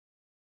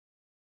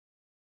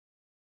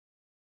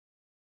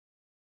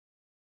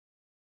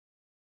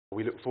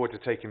We look forward to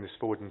taking this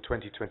forward in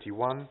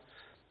 2021,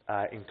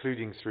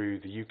 including through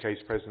the UK's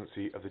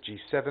presidency of the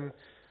G7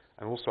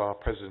 and also our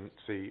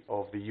presidency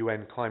of the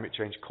UN Climate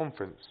Change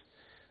Conference,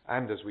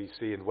 and as we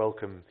see and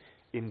welcome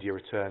India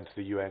return to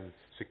the UN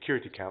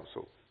Security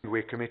Council.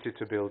 We're committed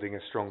to building a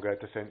stronger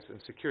defence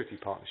and security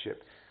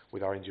partnership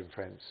with our Indian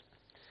friends.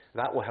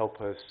 That will help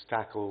us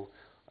tackle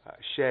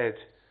shared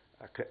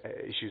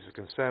issues of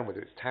concern,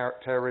 whether it's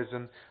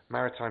terrorism,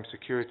 maritime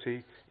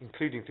security,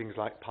 including things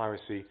like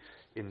piracy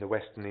in the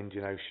Western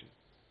Indian Ocean.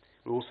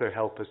 It will also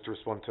help us to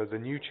respond to the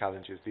new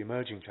challenges, the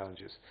emerging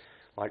challenges,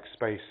 like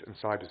space and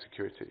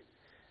cybersecurity.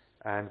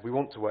 And we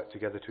want to work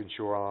together to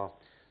ensure our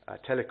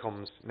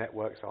telecoms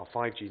networks, our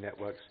 5G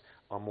networks,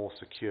 are more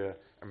secure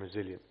and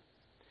resilient.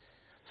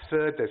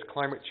 Third, there's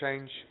climate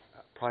change.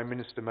 Prime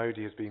Minister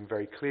Modi has been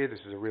very clear this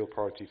is a real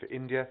priority for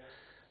India.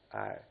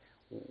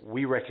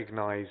 We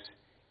recognise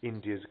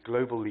India's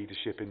global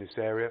leadership in this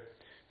area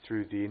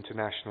through the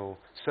International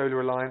Solar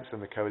Alliance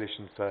and the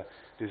Coalition for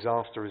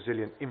Disaster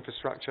Resilient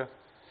Infrastructure.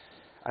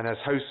 And as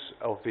hosts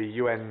of the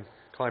UN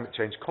Climate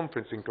Change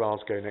Conference in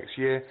Glasgow next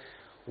year,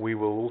 we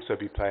will also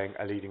be playing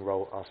a leading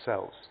role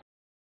ourselves.